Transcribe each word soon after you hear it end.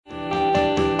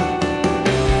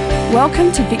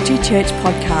Welcome to Victory Church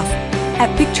Podcast.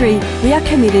 At Victory, we are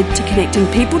committed to connecting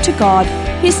people to God,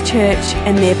 His church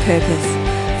and their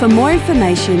purpose. For more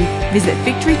information, visit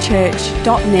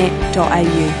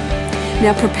victorychurch.net.au.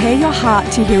 Now prepare your heart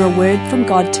to hear a word from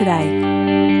God today.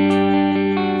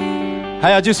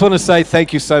 Hey, I just want to say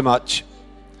thank you so much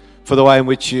for the way in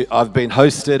which I've been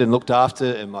hosted and looked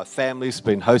after, and my family's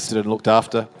been hosted and looked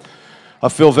after. I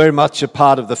feel very much a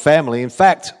part of the family. In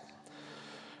fact,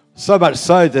 so much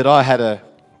so that I had an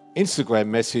Instagram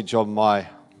message on my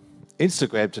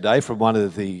Instagram today from one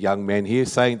of the young men here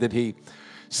saying that he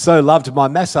so loved my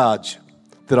massage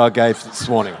that I gave this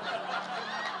morning.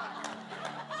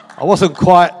 I wasn't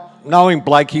quite knowing,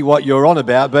 Blakey, what you're on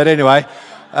about, but anyway,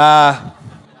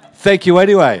 thank you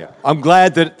anyway. I'm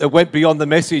glad that it went beyond the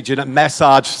message and it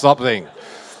massaged something.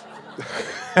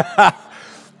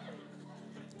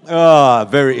 Oh,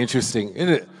 very interesting,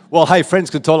 isn't it? Well, hey, friends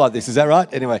can talk like this, is that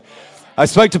right? Anyway, I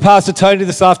spoke to Pastor Tony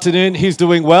this afternoon. He's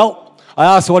doing well. I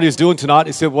asked what he's doing tonight.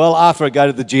 He said, well, after I go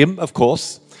to the gym, of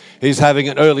course, he's having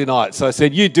an early night. So I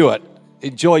said, you do it.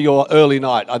 Enjoy your early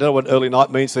night. I don't know what early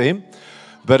night means for him,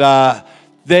 but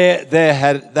they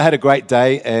had a great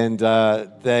day, and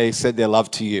they said their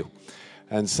love to you.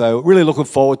 And so really looking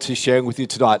forward to sharing with you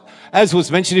tonight. As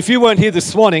was mentioned, if you weren't here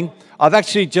this morning, I've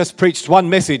actually just preached one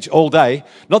message all day.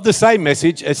 Not the same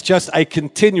message, it's just a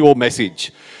continual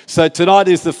message. So tonight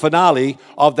is the finale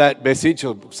of that message.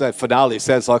 Or say finale, it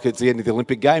sounds like it's the end of the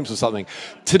Olympic Games or something.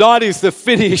 Tonight is the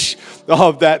finish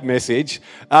of that message.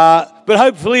 But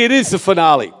hopefully it is the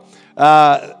finale.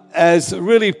 As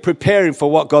really preparing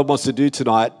for what God wants to do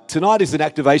tonight. Tonight is an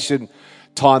activation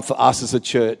time for us as a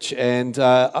church, and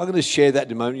I'm going to share that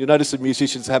in a moment. You'll notice the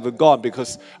musicians haven't gone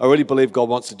because I really believe God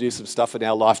wants to do some stuff in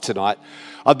our life tonight.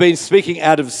 I've been speaking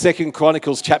out of 2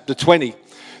 Chronicles chapter 20,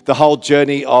 the whole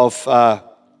journey of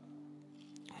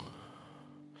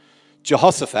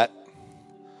Jehoshaphat,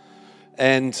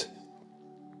 and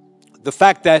the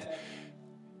fact that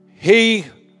he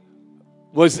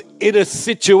was in a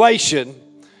situation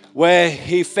where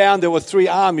he found there were 3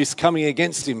 armies coming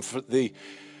against him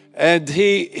and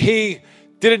he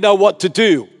didn't know what to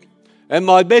do. And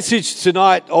my message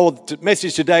tonight, or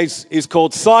message today, is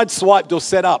called Sideswiped or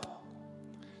Set Up.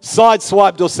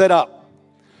 Sideswiped or Set Up.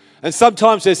 And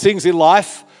sometimes there's things in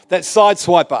life that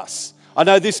sideswipe us. I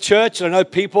know this church, and I know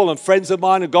people and friends of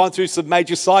mine have gone through some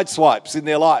major sideswipes in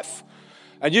their life.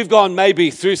 And you've gone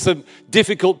maybe through some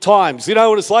difficult times. You know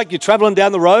what it's like? You're traveling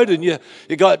down the road and you're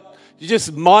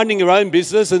just minding your own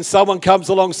business, and someone comes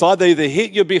alongside. They either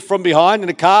hit you from behind in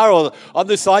a car or on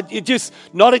the side. You're just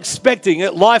not expecting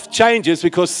it. Life changes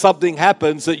because something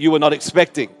happens that you were not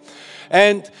expecting.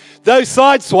 And those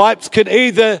side swipes can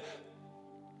either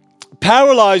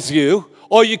paralyze you,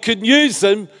 or you can use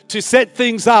them to set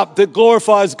things up that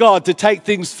glorifies God, to take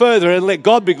things further and let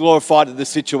God be glorified in the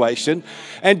situation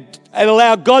and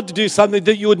allow God to do something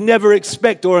that you would never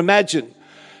expect or imagine.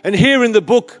 And here in the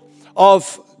book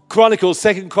of Chronicles,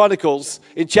 2 Chronicles,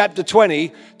 in chapter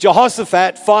 20,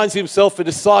 Jehoshaphat finds himself in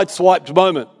a sideswiped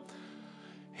moment.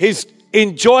 He's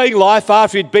enjoying life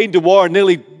after he'd been to war and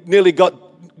nearly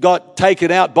got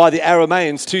taken out by the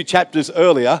Arameans 2 chapters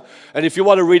earlier. And if you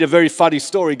want to read a very funny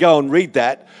story, go and read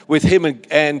that with him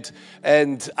and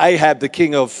Ahab, the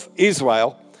king of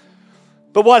Israel.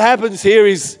 But what happens here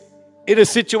is in a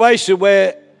situation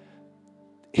where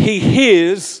he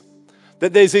hears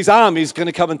that there's these armies going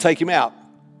to come and take him out.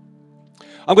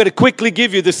 I'm going to quickly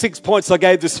give you the 6 points I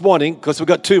gave this morning because we've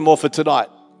got 2 more for tonight.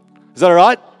 Is that all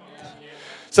right? Yeah.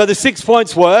 So the 6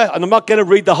 points were, and I'm not going to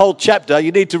read the whole chapter.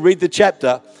 You need to read the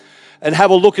chapter and have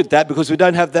a look at that because we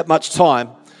don't have that much time.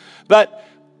 But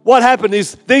what happened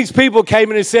is these people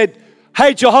came in and said,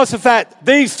 hey, Jehoshaphat,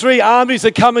 these 3 armies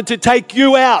are coming to take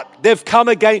you out. They've come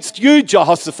against you,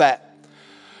 Jehoshaphat.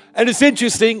 And it's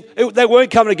interesting, they weren't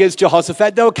coming against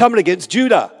Jehoshaphat. They were coming against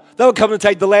Judah. They were coming to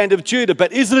take the land of Judah.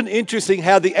 But isn't it interesting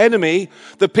how the enemy,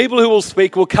 the people who will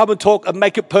speak, will come and talk and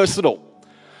make it personal?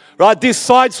 Right? This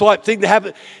sideswipe thing that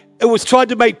happened, it was tried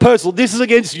to make personal. This is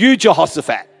against you,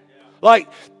 Jehoshaphat. Like,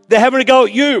 they're having a go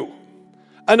at you.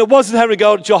 And it wasn't having a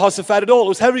go at Jehoshaphat at all. It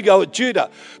was having a go at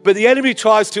Judah. But the enemy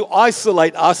tries to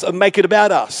isolate us and make it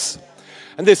about us.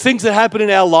 And there's things that happen in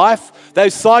our life,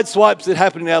 those side swipes that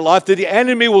happen in our life, that the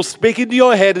enemy will speak into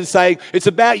your head and say, it's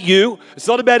about you. It's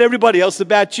not about everybody else, it's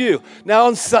about you. Now,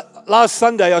 on last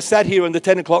Sunday, I sat here in the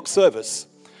 10 o'clock service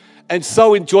and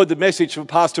so enjoyed the message from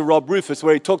Pastor Rob Rufus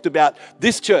where he talked about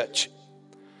this church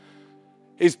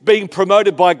is being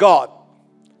promoted by God.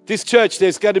 This church,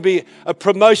 there's going to be a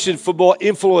promotion for more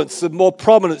influence and more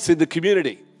prominence in the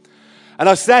community. And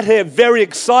I sat here very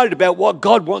excited about what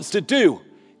God wants to do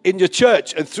in your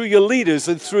church and through your leaders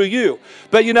and through you.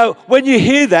 But you know, when you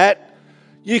hear that,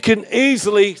 you can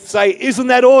easily say, isn't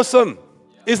that awesome?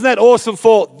 Isn't that awesome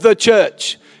for the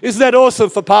church? Isn't that awesome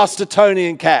for Pastor Tony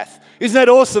and Kath? Isn't that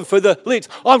awesome for the leads?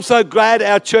 I'm so glad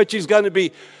our church is going to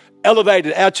be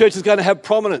elevated. Our church is going to have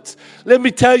prominence. Let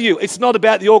me tell you, it's not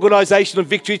about the organisation of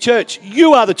Victory Church.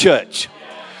 You are the church.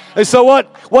 And so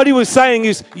what he was saying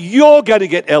is, you're going to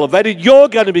get elevated. You're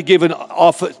going to be given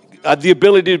the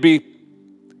ability to be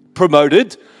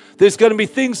promoted. There's going to be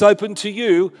things open to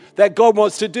you that God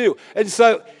wants to do. And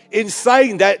so in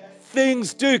saying that,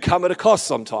 things do come at a cost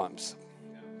sometimes.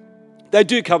 They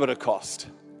do come at a cost.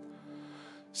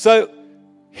 So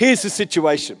here's the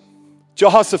situation.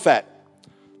 Jehoshaphat,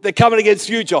 they're coming against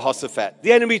you, Jehoshaphat.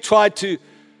 The enemy tried to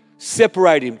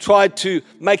separate him, tried to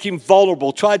make him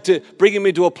vulnerable, tried to bring him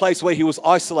into a place where he was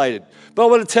isolated. But I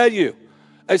want to tell you,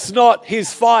 it's not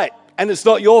his fight and it's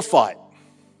not your fight.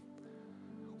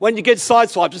 When you get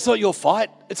sideswiped, it's not your fight,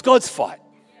 it's God's fight.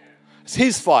 It's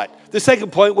his fight. The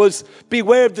second point was,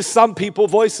 beware of the some people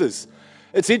voices.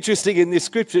 It's interesting in this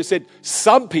scripture, it said,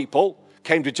 some people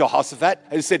came to Jehoshaphat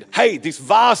and said, hey, this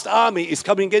vast army is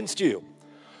coming against you.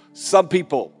 Some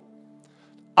people,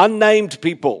 unnamed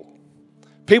people,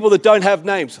 people that don't have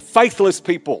names, faithless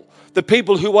people, the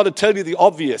people who want to tell you the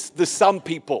obvious, the some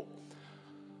people.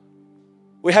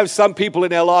 We have some people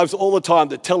in our lives all the time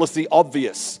that tell us the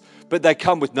obvious, but they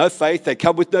come with no faith, they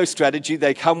come with no strategy,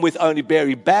 they come with only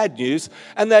very bad news,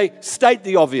 and they state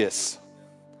the obvious.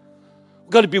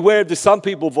 We've got to beware of the some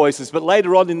people voices. But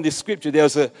later on in this scripture, there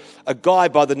was a guy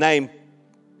by the name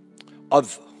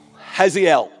of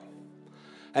Hazael.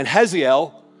 And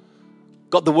Hazael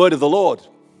got the word of the Lord.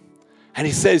 And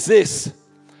he says this,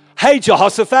 hey,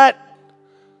 Jehoshaphat,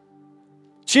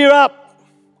 cheer up.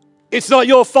 It's not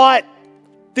your fight.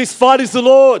 This fight is the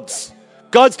Lord's.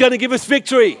 God's going to give us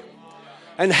victory.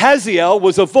 And Hazael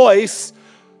was a voice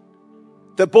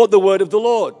that brought the word of the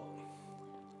Lord.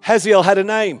 Hazael had a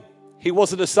name. He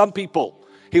wasn't a some people.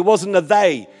 He wasn't a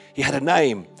they. He had a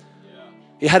name.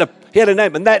 He had a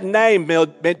name. And that name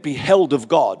meant beheld of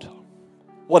God.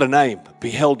 What a name.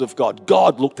 Beheld of God.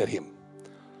 God looked at him.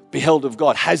 Beheld of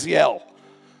God. Hazael.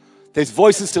 There's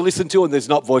voices to listen to and there's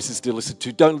not voices to listen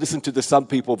to. Don't listen to the some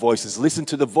people voices. Listen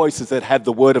to the voices that have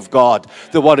the word of God,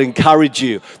 that want to encourage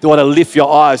you, that want to lift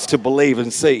your eyes to believe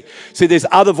and see. See, there's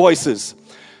other voices.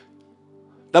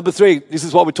 Number 3, this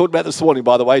is what we talked about this morning,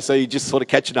 by the way, so you're just sort of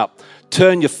catching up.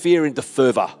 Turn your fear into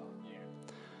fervor.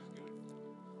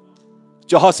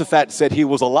 Jehoshaphat said he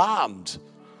was alarmed.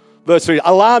 Verse 3,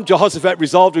 alarmed Jehoshaphat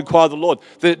resolved to inquire of the Lord.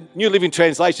 The New Living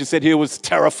Translation said he was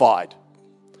terrified.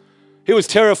 He was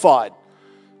terrified.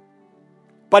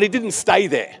 But he didn't stay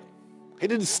there. He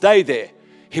didn't stay there.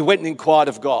 He went and inquired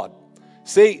of God.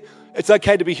 See, it's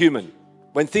okay to be human.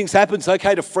 When things happen, it's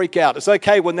okay to freak out. It's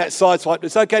okay when that sideswipe.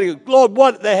 It's okay to go, Lord,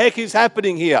 what the heck is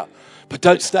happening here? But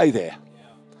don't stay there.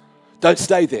 Don't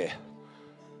stay there.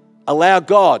 Allow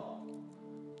God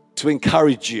to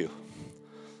encourage you.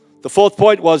 The fourth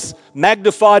point was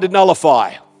magnify to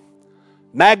nullify.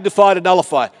 Magnify to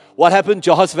nullify. What happened?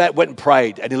 Jehoshaphat went and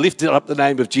prayed and he lifted up the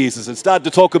name of Jesus and started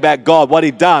to talk about God, what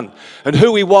he'd done and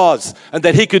who he was and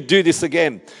that he could do this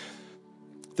again.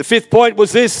 The fifth point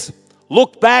was this,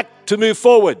 look back to move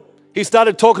forward. He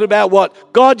started talking about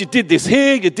what, God, you did this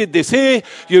here, you did this here,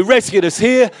 you rescued us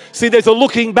here. See, there's a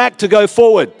looking back to go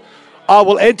forward. I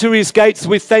will enter his gates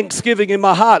with thanksgiving in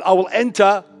my heart. I will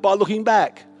enter by looking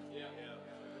back.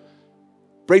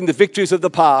 Bring the victories of the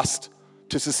past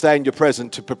to sustain your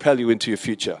present, to propel you into your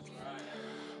future.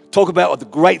 Talk about what the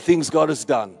great things God has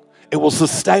done. It will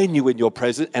sustain you in your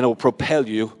present and it will propel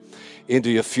you into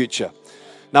your future.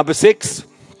 Number 6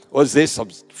 was this. I'm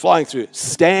flying through.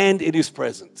 Stand in his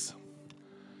presence.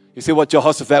 You see what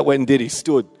Jehoshaphat went and did? He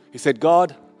stood. He said,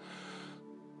 God,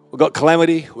 we've got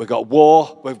calamity, we've got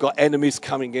war, we've got enemies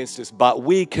coming against us, but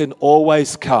we can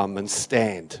always come and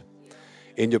stand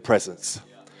in your presence.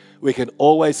 We can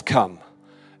always come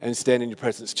and stand in your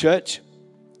presence. Church,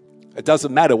 it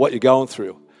doesn't matter what you're going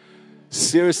through.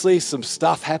 Seriously, some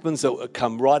stuff happens that will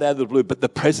come right out of the blue, but the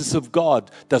presence of God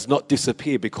does not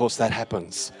disappear because that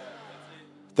happens.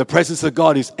 The presence of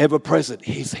God is ever present.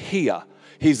 He's here.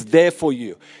 He's there for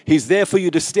you. He's there for you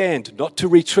to stand, not to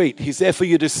retreat. He's there for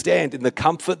you to stand in the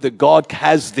comfort that God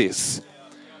has this.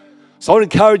 So I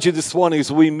want to encourage you this morning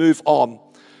as we move on.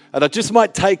 And I just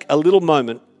might take a little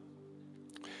moment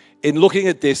in looking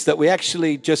at this, that we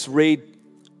actually just read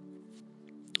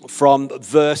from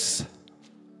verse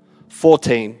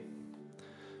 14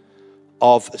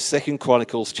 of 2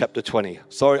 Chronicles chapter 20.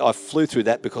 Sorry, I flew through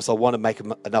that because I want to make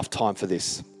enough time for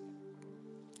this.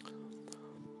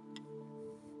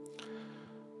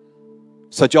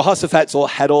 So Jehoshaphat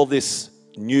had all this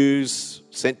news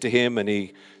sent to him, and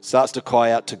he starts to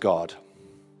cry out to God.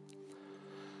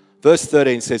 Verse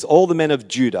 13 says, all the men of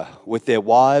Judah with their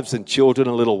wives and children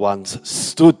and little ones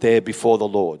stood there before the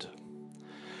Lord.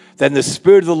 Then the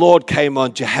Spirit of the Lord came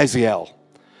on Jahaziel,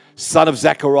 son of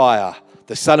Zechariah,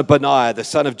 the son of Benaiah, the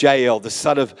son of Jael, the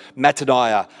son of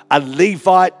Mattaniah, a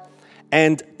Levite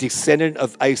and descendant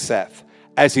of Asaph,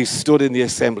 as he stood in the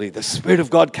assembly. The Spirit of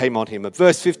God came on him. At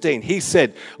verse 15, he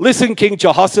said, listen, King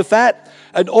Jehoshaphat,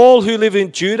 and all who live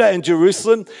in Judah and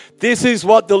Jerusalem, this is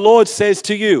what the Lord says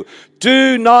to you.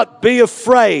 Do not be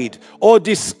afraid or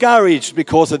discouraged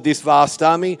because of this vast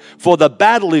army, for the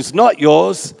battle is not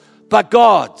yours, but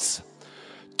God's.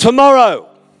 Tomorrow,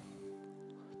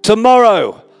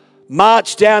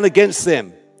 march down against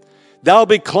them. They'll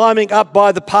be climbing up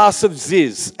by the pass of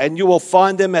Ziz, and you will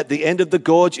find them at the end of the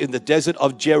gorge in the desert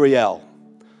of Jeriel.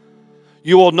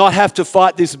 You will not have to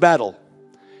fight this battle.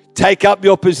 Take up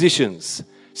your positions,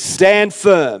 stand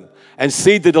firm, and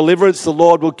see the deliverance the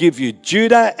Lord will give you,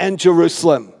 Judah and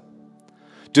Jerusalem.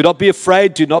 Do not be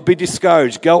afraid, do not be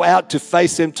discouraged. Go out to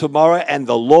face them tomorrow, and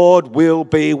the Lord will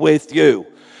be with you.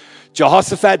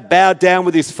 Jehoshaphat bowed down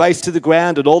with his face to the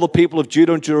ground, and all the people of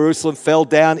Judah and Jerusalem fell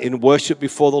down in worship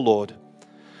before the Lord.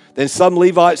 Then some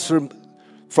Levites from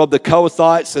the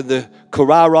Kohathites and the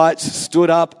Korarites stood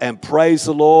up and praised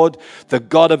the Lord, the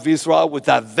God of Israel, with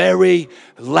a very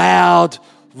loud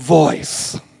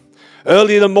voice.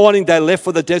 Early in the morning, they left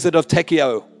for the desert of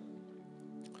Tekoa.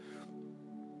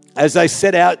 As they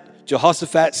set out,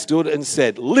 Jehoshaphat stood and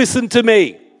said, listen to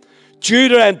me,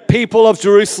 Judah and people of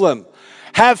Jerusalem.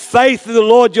 Have faith in the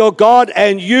Lord your God,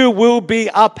 and you will be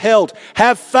upheld.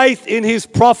 Have faith in his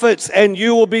prophets, and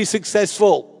you will be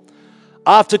successful.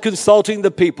 After consulting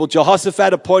the people,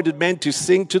 Jehoshaphat appointed men to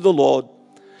sing to the Lord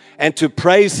and to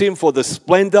praise him for the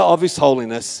splendor of his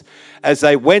holiness as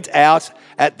they went out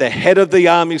at the head of the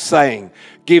army, saying,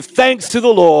 give thanks to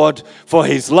the Lord, for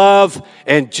his love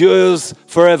endures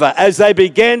forever. As they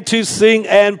began to sing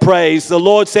and praise, the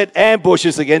Lord set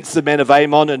ambushes against the men of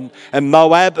Ammon and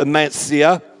Moab and Mount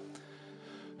Seir,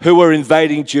 who were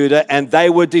invading Judah, and they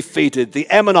were defeated. The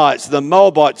Ammonites, the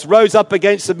Moabites, rose up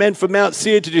against the men from Mount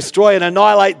Seir to destroy and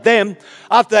annihilate them.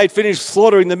 After they'd finished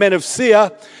slaughtering the men of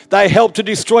Seir, they helped to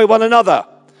destroy one another.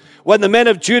 When the men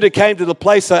of Judah came to the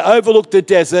place, they overlooked the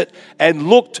desert and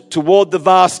looked toward the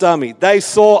vast army. They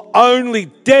saw only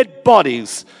dead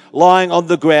bodies lying on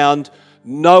the ground.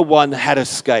 No one had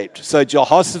escaped. So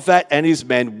Jehoshaphat and his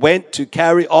men went to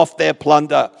carry off their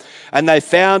plunder, and they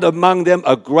found among them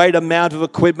a great amount of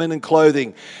equipment and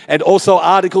clothing, and also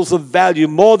articles of value,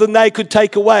 more than they could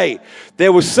take away.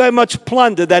 There was so much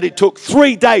plunder that it took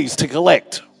 3 days to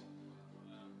collect.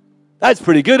 That's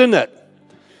pretty good, isn't it?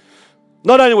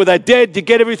 Not only were they dead, you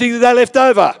get everything that they left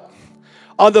over.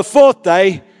 On the 4th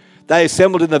day, they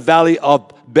assembled in the valley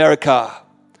of Berakah,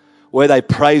 where they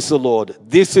praised the Lord.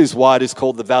 This is why it is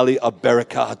called the Valley of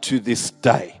Berakah to this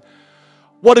day.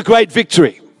 What a great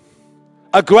victory.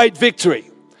 A great victory.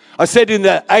 I said in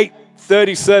the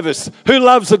 8:30 service, who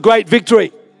loves a great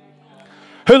victory?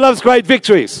 Who loves great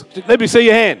victories? Let me see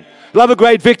your hand. Love a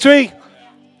great victory?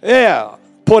 Yeah.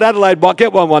 Port Adelaide might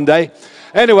get one day.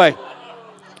 Anyway,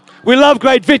 we love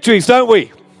great victories, don't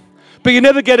we? But you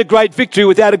never get a great victory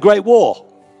without a great war.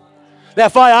 Now,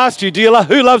 if I asked you, dealer,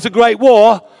 who loves a great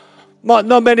war? Not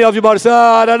many of you might say,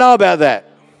 I don't know about that.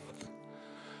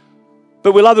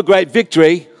 But we love a great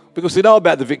victory because we know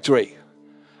about the victory.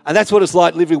 And that's what it's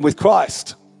like living with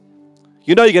Christ.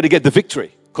 You know you're going to get the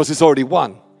victory because it's already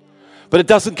won. But it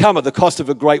doesn't come at the cost of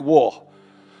a great war.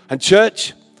 And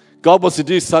church, God wants to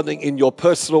do something in your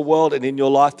personal world and in your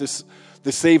life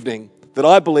this evening that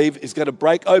I believe is going to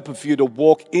break open for you to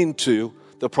walk into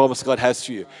the promise God has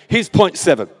for you. Here's point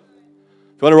 7. If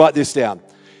you want to write this down.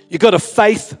 You've got to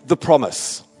faith the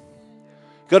promise.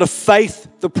 You've got to faith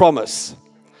the promise.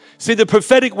 See, the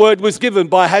prophetic word was given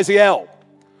by Hazael.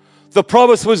 The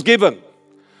promise was given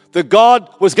that God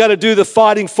was going to do the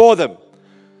fighting for them.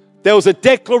 There was a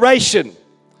declaration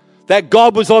that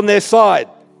God was on their side.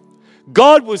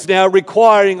 God was now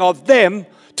requiring of them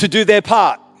to do their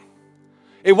part.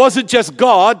 It wasn't just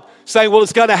God saying, well,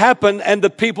 it's going to happen, and the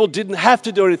people didn't have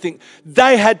to do anything.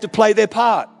 They had to play their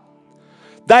part.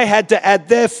 They had to add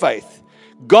their faith.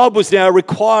 God was now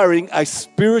requiring a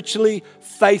spiritually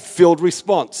faith-filled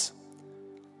response.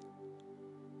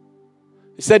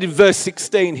 He said in verse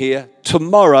 16 here,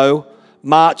 tomorrow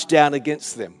march down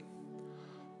against them.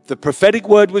 The prophetic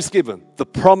word was given. The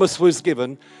promise was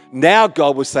given. Now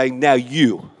God was saying, now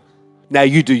you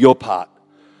do your part.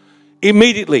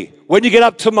 Immediately, when you get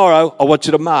up tomorrow, I want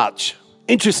you to march.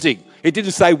 Interesting. He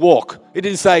didn't say walk. He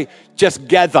didn't say just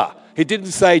gather. He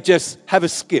didn't say just have a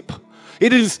skip.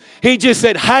 He just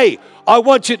said, hey, I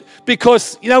want you,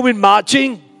 because, in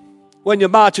marching, when you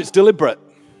march, it's deliberate.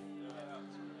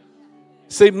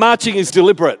 See, marching is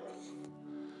deliberate.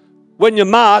 When you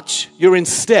march, you're in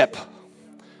step.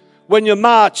 When you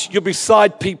march, you're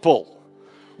beside people.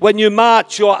 When you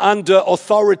march, you're under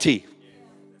authority.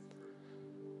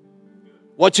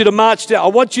 I want you to march down. I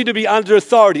want you to be under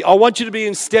authority. I want you to be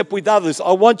in step with others.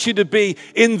 I want you to be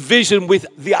in vision with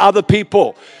the other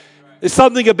people. There's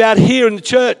something about here in the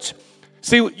church.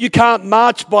 See, you can't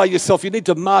march by yourself. You need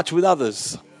to march with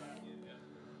others.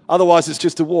 Otherwise, it's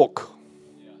just a walk.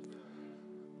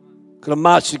 Going to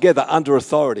march together under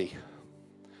authority.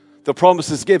 The promise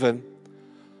is given.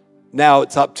 Now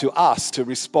it's up to us to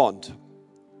respond.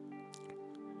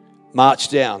 March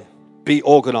down. Be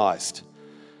organized.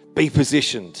 Be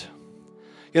positioned.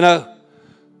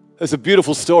 There's a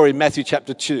beautiful story in Matthew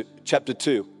chapter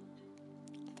 2,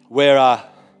 where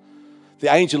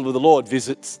the angel of the Lord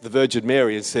visits the Virgin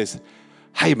Mary and says,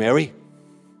 hey, Mary.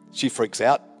 She freaks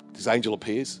out. This angel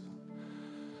appears.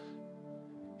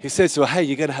 He says to her, hey,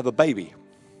 you're going to have a baby.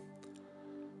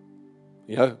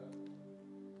 He's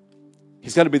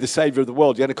going to be the Savior of the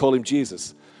world. You're going to call him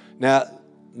Jesus. Now,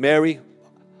 Mary,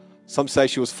 some say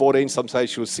she was 14, some say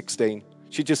she was 16.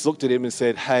 She just looked at him and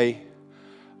said, hey,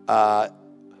 I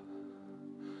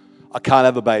can't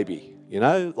have a baby.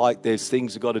 There's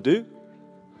things you've got to do.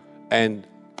 And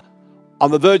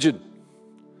I'm a virgin.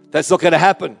 That's not going to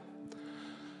happen.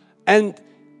 And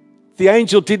the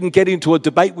angel didn't get into a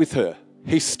debate with her.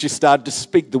 He just started to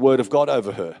speak the word of God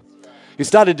over her. He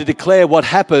started to declare what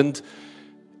happened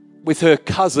with her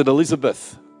cousin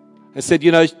Elizabeth. And said,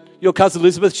 your cousin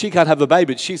Elizabeth, she can't have a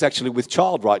baby. She's actually with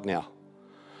child right now.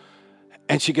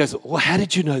 And she goes, well, how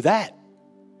did you know that?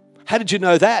 How did you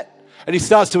know that? And he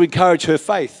starts to encourage her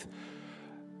faith.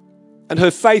 And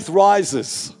her faith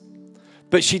rises.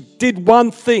 But she did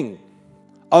one thing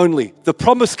only. The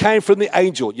promise came from the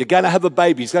angel. You're going to have a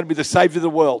baby. He's going to be the Savior of the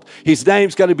world. His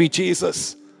name's going to be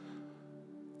Jesus,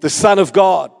 the Son of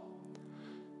God.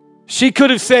 She could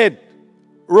have said,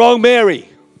 wrong Mary.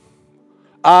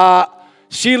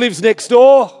 She lives next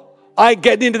door. I ain't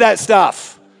getting into that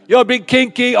stuff. You're a big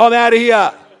kinky. I'm out of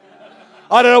here.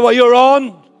 I don't know what you're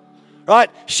on. Right?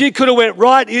 She could have went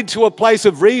right into a place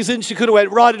of reason. She could have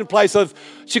went right into a place of,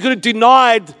 she could have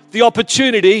denied the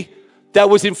opportunity that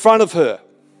was in front of her.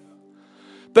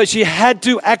 But she had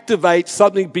to activate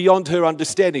something beyond her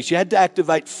understanding. She had to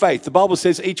activate faith. The Bible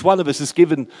says each one of us is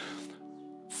given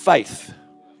faith,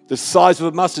 the size of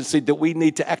a mustard seed that we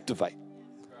need to activate.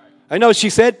 I know what she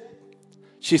said?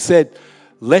 She said,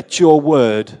 let your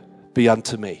word be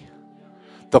unto me.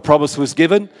 The promise was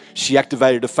given. She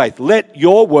activated her faith. Let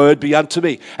your word be unto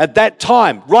me. At that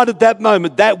time, right at that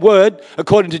moment, that word,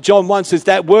 according to John 1, says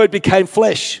that word became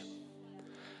flesh.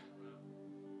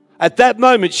 At that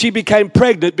moment, she became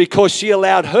pregnant because she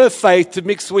allowed her faith to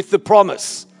mix with the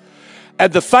promise.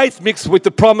 And the faith mixed with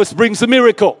the promise brings a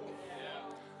miracle.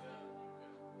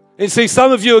 And see,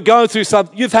 some of you are going through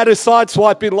you've had a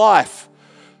sideswipe in life.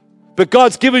 But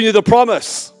God's given you the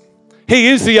promise. He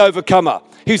is the overcomer.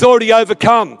 He's already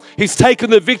overcome. He's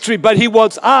taken the victory, but he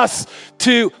wants us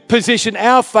to position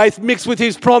our faith mixed with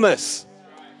his promise.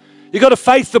 You've got to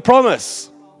faith the promise.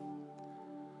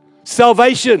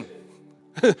 Salvation.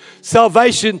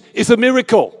 Salvation is a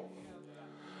miracle.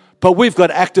 But we've got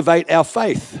to activate our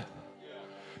faith.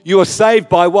 You are saved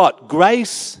by what?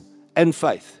 Grace and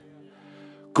faith.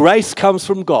 Grace comes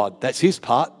from God. That's his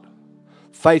part.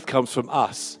 Faith comes from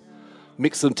us.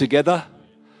 Mix them together.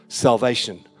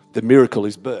 Salvation. The miracle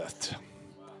is birthed.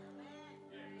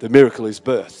 The miracle is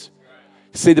birthed.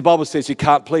 See, the Bible says you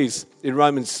can't please, in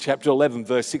Romans chapter 11,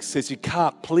 verse 6, says you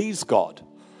can't please God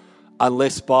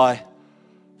unless by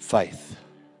faith.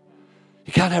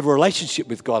 You can't have a relationship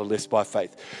with God unless by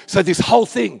faith. So this whole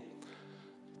thing,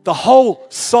 the whole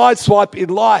sideswipe in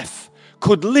life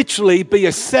could literally be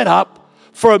a setup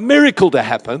for a miracle to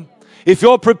happen if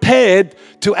you're prepared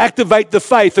to activate the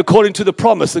faith according to the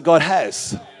promise that God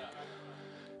has.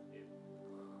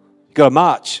 You've got to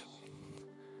march.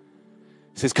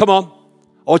 He says, come on,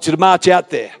 I want you to march out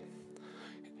there.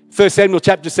 1 Samuel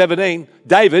chapter 17,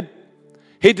 David,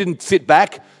 he didn't sit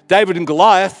back. David and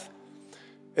Goliath,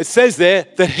 it says there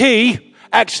that he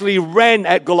actually ran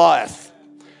at Goliath.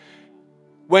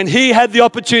 When he had the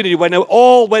opportunity, when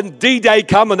D-Day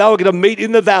come and they were going to meet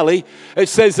in the valley, it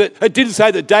says that, it didn't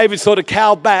say that David sort of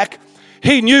cowed back.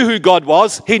 He knew who God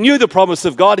was. He knew the promise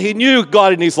of God. He knew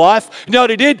God in his life. You know what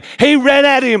he did? He ran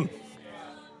at him.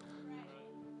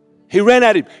 He ran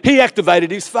at him. He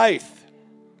activated his faith.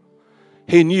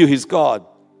 He knew his God.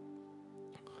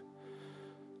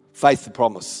 Faith and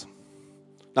promise.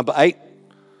 Number 8,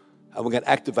 and we're going to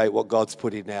activate what God's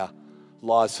put in our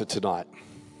lives for tonight.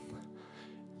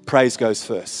 Praise goes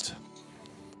first.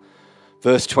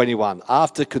 Verse 21,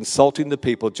 after consulting the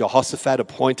people, Jehoshaphat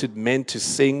appointed men to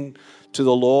sing to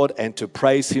the Lord and to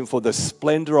praise him for the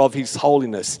splendor of his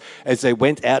holiness as they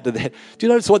went out to the head. Do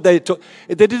you notice what they took?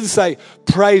 They didn't say,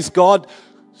 praise God,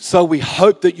 so we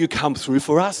hope that you come through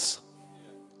for us.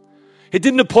 He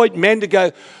didn't appoint men to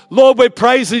go, Lord, we're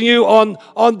praising you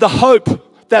on the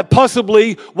hope that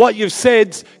possibly what you've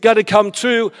said's going to come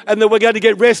true and that we're going to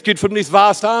get rescued from this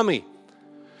vast army.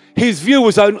 His view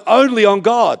was only on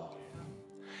God.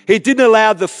 He didn't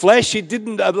allow the flesh, he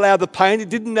didn't allow the pain, he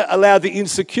didn't allow the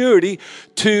insecurity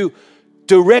to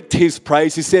direct his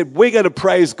praise. He said, we're going to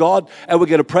praise God and we're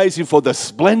going to praise him for the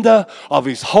splendor of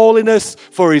his holiness,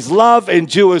 for his love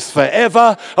endures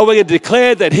forever, and we're going to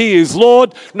declare that he is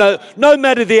Lord. No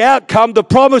matter the outcome, the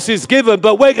promise is given,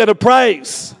 but we're going to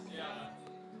praise.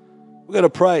 We're going to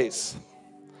praise.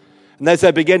 And as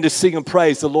they began to sing and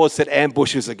praise, the Lord set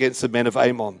ambushes against the men of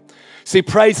Ammon. See,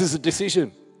 praise is a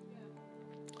decision.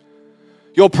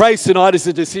 Your praise tonight is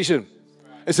a decision.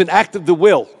 It's an act of the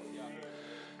will.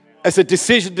 It's a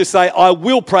decision to say, I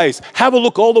will praise. Have a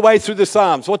look all the way through the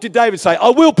Psalms. What did David say? I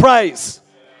will praise.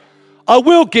 I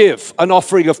will give an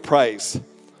offering of praise.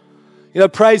 You know,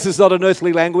 praise is not an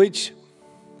earthly language.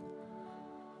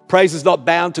 Praise is not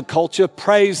bound to culture.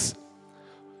 Praise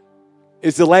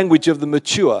is the language of the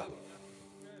mature.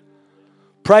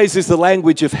 Praise is the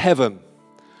language of heaven.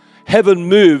 Heaven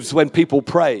moves when people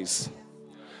praise.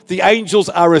 The angels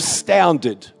are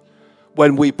astounded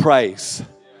when we praise.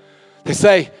 They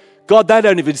say, God, they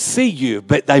don't even see you,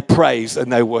 but they praise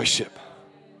and they worship.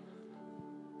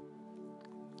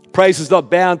 Praise is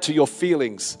not bound to your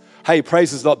feelings. Hey,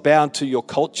 praise is not bound to your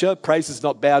culture. Praise is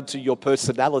not bound to your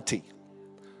personality.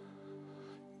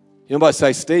 You might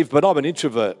say, Steve, but I'm an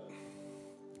introvert.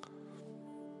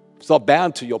 It's not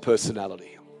bound to your personality.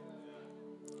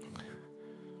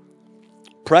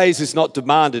 Praise is not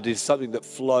demanded, it's something that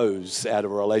flows out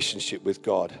of a relationship with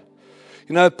God.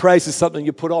 You know, praise is something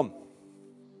you put on.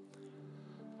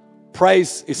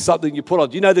 Praise is something you put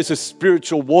on. You know, there's a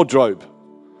spiritual wardrobe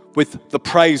with the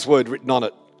praise word written on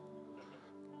it.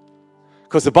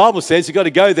 Because the Bible says you've got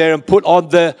to go there and put on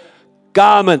the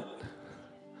garment.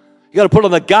 You've got to put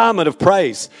on the garment of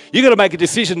praise. You've got to make a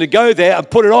decision to go there and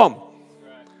put it on.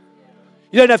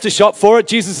 You don't have to shop for it.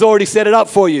 Jesus has already set it up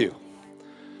for you.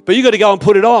 But you've got to go and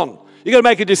put it on. You've got to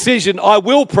make a decision, I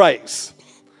will praise.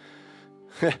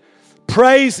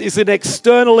 Praise is an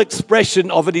external expression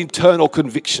of an internal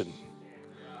conviction.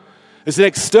 It's an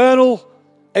external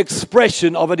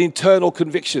expression of an internal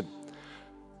conviction.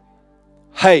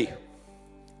 Hey,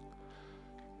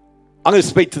 I'm going to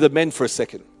speak to the men for a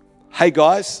second. Hey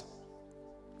guys,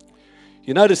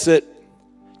 you notice that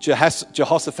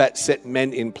Jehoshaphat set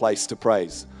men in place to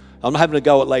praise. I'm not having a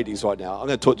go at ladies right now. I'm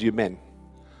going to talk to you men.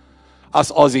 Us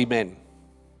Aussie men.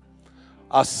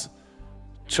 Us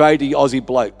tradie Aussie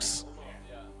blokes.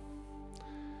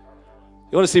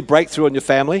 You want to see breakthrough in your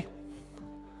family? You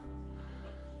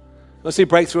want to see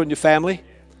breakthrough in your family?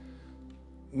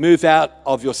 Move out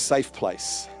of your safe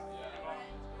place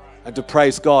and to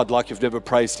praise God like you've never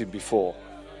praised him before.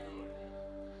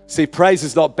 See, praise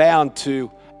is not bound to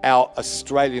our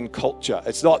Australian culture.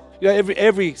 It's not, you know,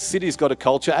 every city's got a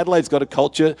culture. Adelaide's got a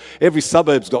culture. Every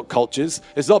suburb's got cultures.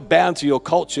 It's not bound to your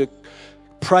culture.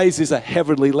 Praise is a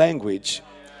heavenly language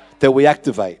that we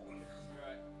activate.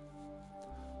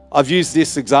 I've used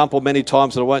this example many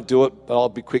times and I won't do it, but I'll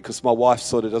be quick because my wife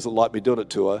sort of doesn't like me doing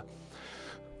it to her.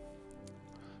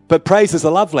 But praise is a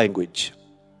love language.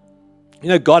 You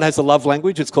know, God has a love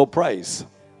language. It's called praise.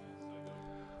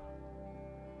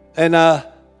 And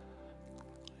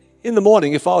in the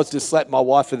morning, if I was to slap my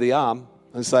wife in the arm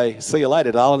and say, see you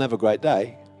later, darling, have a great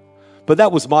day. But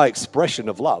that was my expression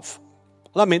of love.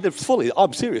 I mean,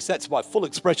 I'm serious. That's my full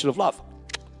expression of love.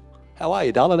 How are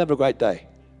you, darling? Have a great day.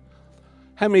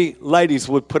 How many ladies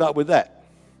would put up with that?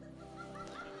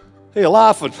 You're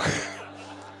laughing.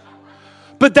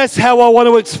 But that's how I want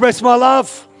to express my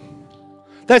love.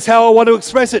 That's how I want to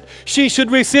express it. She should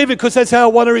receive it because that's how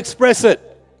I want to express it.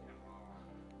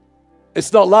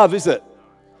 It's not love, is it?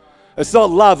 It's not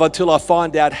love until I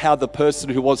find out how the person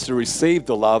who wants to receive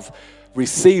the love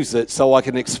receives it so I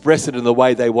can express it in the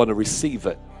way they want to receive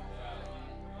it.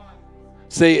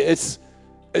 See, it's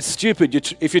stupid.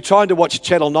 If you're trying to watch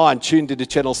Channel 9 tuned into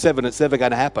Channel 7, it's never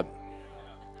going to happen.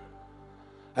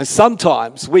 And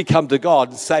sometimes we come to God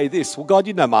and say this, well, God,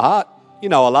 you know my heart. You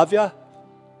know I love you.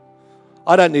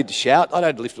 I don't need to shout. I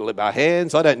don't lift my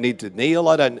hands. I don't need to kneel.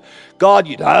 God,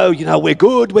 you know, we're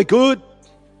good. We're good.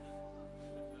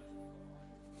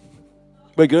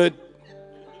 We're good.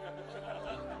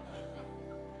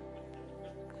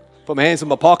 Put my hands in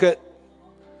my pocket.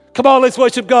 Come on, let's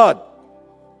worship God.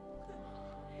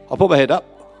 I'll put my head up.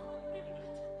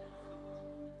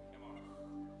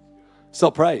 It's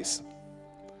not praise.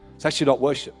 It's actually not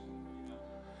worship.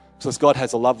 Because God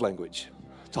has a love language.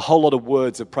 It's a whole lot of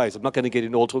words of praise. I'm not going to get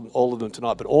into all of them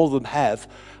tonight, but all of them have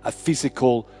a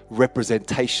physical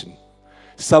representation.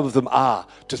 Some of them are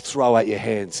to throw out your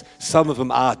hands. Some of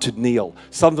them are to kneel.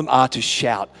 Some of them are to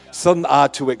shout. Some are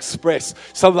to express.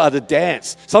 Some are to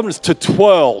dance. Some is to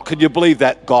twirl. Can you believe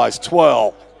that, guys?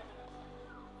 Twirl.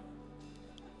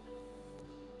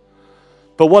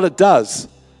 But what it does,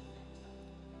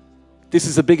 this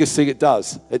is the biggest thing it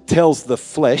does. It tells the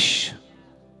flesh.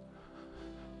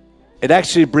 It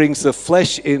actually brings the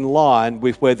flesh in line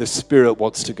with where the Spirit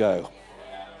wants to go.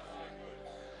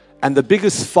 And the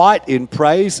biggest fight in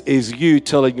praise is you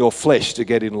telling your flesh to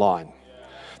get in line.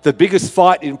 The biggest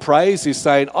fight in praise is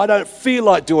saying, I don't feel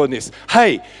like doing this.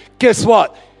 Hey, guess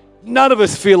what? None of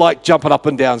us feel like jumping up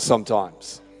and down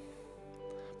sometimes.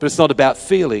 But it's not about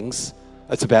feelings,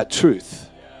 it's about truth.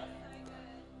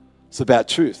 It's about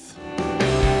truth.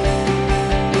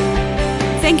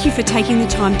 Thank you for taking the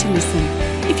time to listen.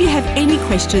 If you have any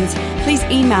questions, please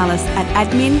email us at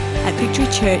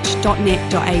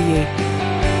admin@victorychurch.net.au.